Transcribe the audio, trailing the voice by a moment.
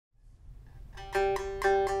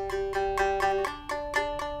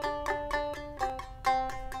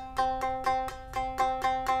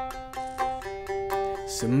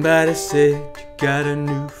Somebody said you got a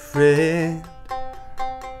new friend.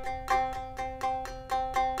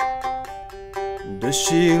 Does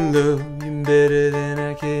she love you better than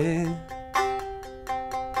I can?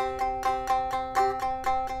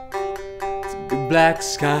 It's a big black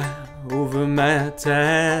sky over my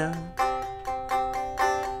town.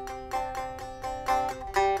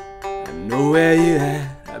 I know where you at,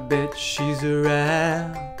 I bet she's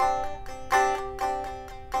around.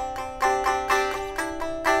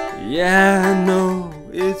 Yeah, I know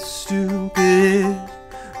it's stupid,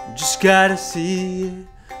 just gotta see it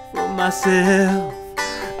for myself.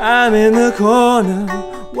 I'm in the corner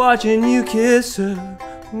watching you kiss her.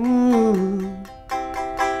 Ooh.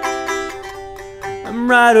 I'm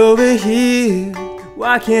right over here,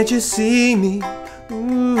 why can't you see me?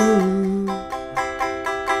 Ooh.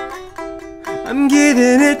 I'm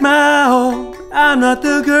giving it my all, I'm not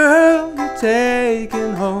the girl you're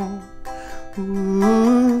taking home.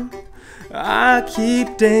 Ooh. I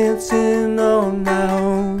keep dancing on my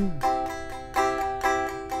own.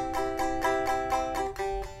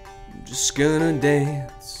 I'm just gonna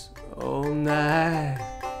dance all night.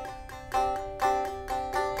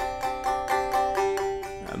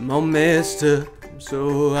 I'm all messed up, I'm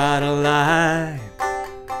so out of line.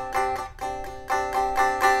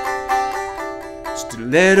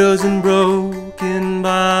 Stilettos and broken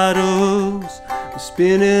bottles, I'm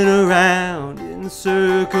spinning around in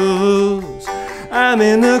circles. I'm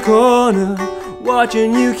in the corner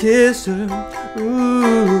watching you kiss her.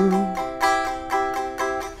 Ooh.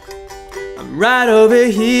 I'm right over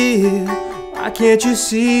here, why can't you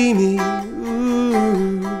see me?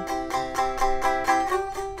 Ooh.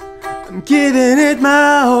 I'm giving it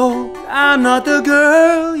my all, I'm not the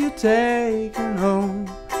girl you're taking home.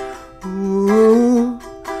 Ooh.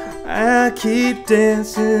 I keep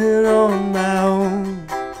dancing on my own.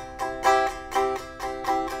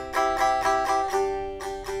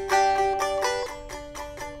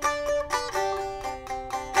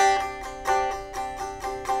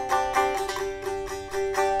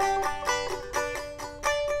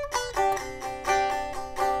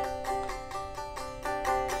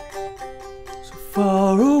 So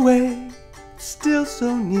far away, still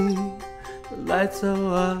so near. The lights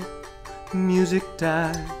are up, music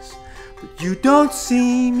dies, but you don't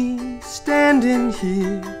see me standing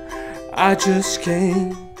here. I just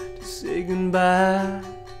came to say goodbye.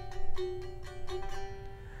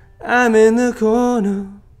 I'm in the corner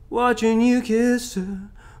watching you kiss her.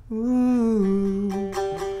 Ooh.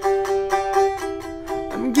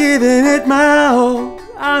 I'm giving it my all,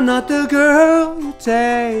 I'm not the girl you're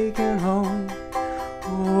taking home.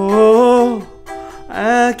 Oh,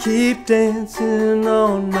 I keep dancing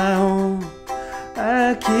on my own.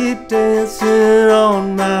 I keep dancing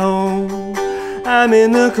on my own. I'm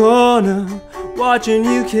in the corner watching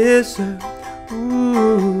you kiss her.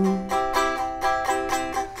 Ooh.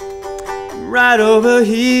 I'm right over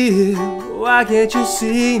here, why can't you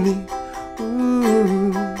see me?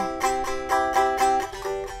 Ooh.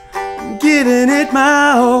 I'm giving it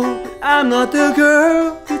my all, but I'm not the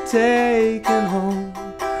girl you're taking home.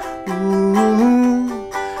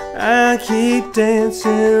 Ooh. I keep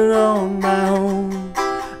dancing on my own.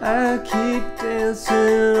 I keep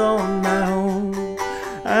dancing on my own.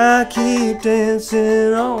 I keep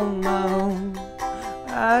dancing on my own.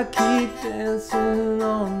 I keep dancing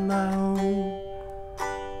on my own.